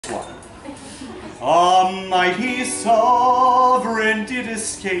one. A mighty sovereign did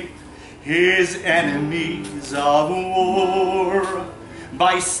escape his enemies of war.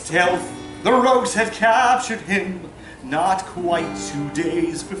 By stealth the rogues had captured him not quite 2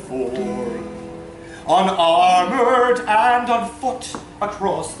 days before. Unarmored and on foot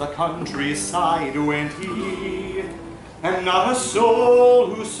across the countryside went he, and not a soul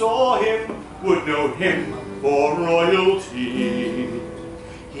who saw him would know him for royalty.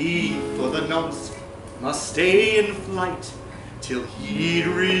 He for the nonce must stay in flight till he'd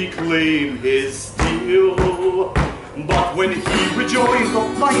reclaim his steel. But when he rejoined the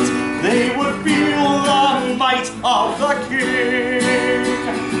fight, they would feel the might of the king.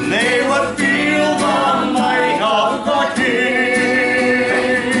 They would feel the might of the king.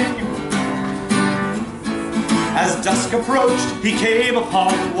 As dusk approached, he came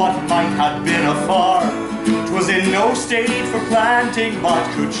upon what might have been a farm. 'Twas in no state for planting, but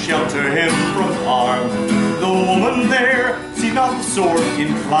could shelter him from harm. The woman there seemed not the sort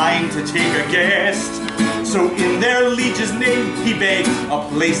inclined to take a guest, so in their liege's name he begged a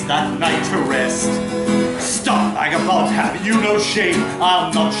place that night to rest. Stop, vagabond, have you no shame?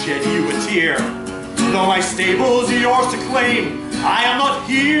 I'll not shed you a tear. Though my stable's yours to claim, I am not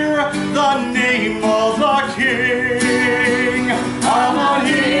here the name of the king. I'll not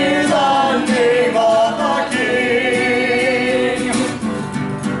hear the name of the king.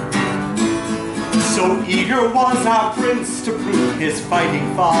 So eager was our prince to prove his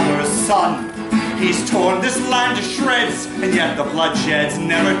fighting father's son. He's torn this land to shreds, and yet the bloodshed's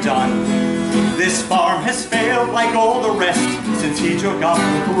never done. This farm has failed like all the rest since he took up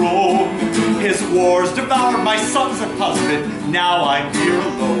the throne. His wars devoured my sons and husband, now I'm here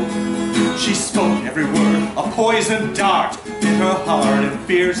alone. She spoke every word, a poisoned dart, bitter hard and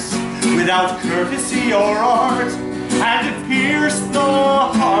fierce, without courtesy or art, and it pierced the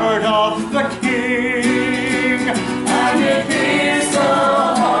heart of the king. And it pierced the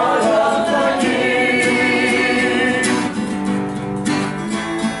heart of the king.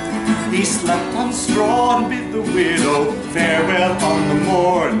 He slept on straw and bid the widow farewell on the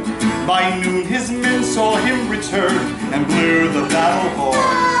morn. By noon his men saw him return and blew the battle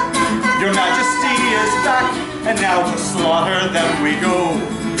horn. Your Majesty is back, and now to slaughter them we go.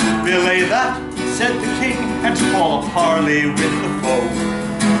 Belay that, said the king, and to fall a parley with the foe.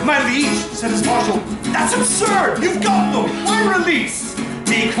 My liege, said his marshal, that's absurd, you've got no my release,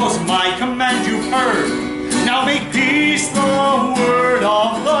 because my command you've heard. Now make peace the word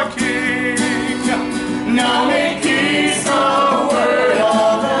of the king. Now make peace the word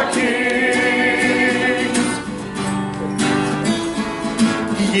of the king.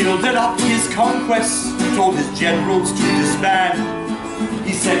 He yielded up his conquests, told his generals to disband.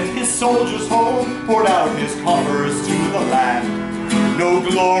 He sent his soldiers home, poured out his coffers to the land. No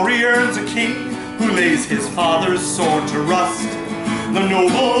glory earns a king who lays his father's sword to rust. The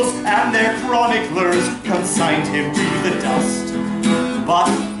nobles and their chroniclers consigned him to the dust. But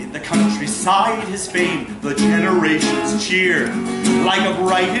in the countryside his fame the generations cheered. Like a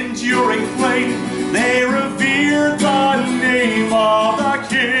bright enduring flame, they revered the name of the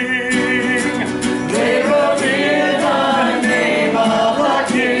king.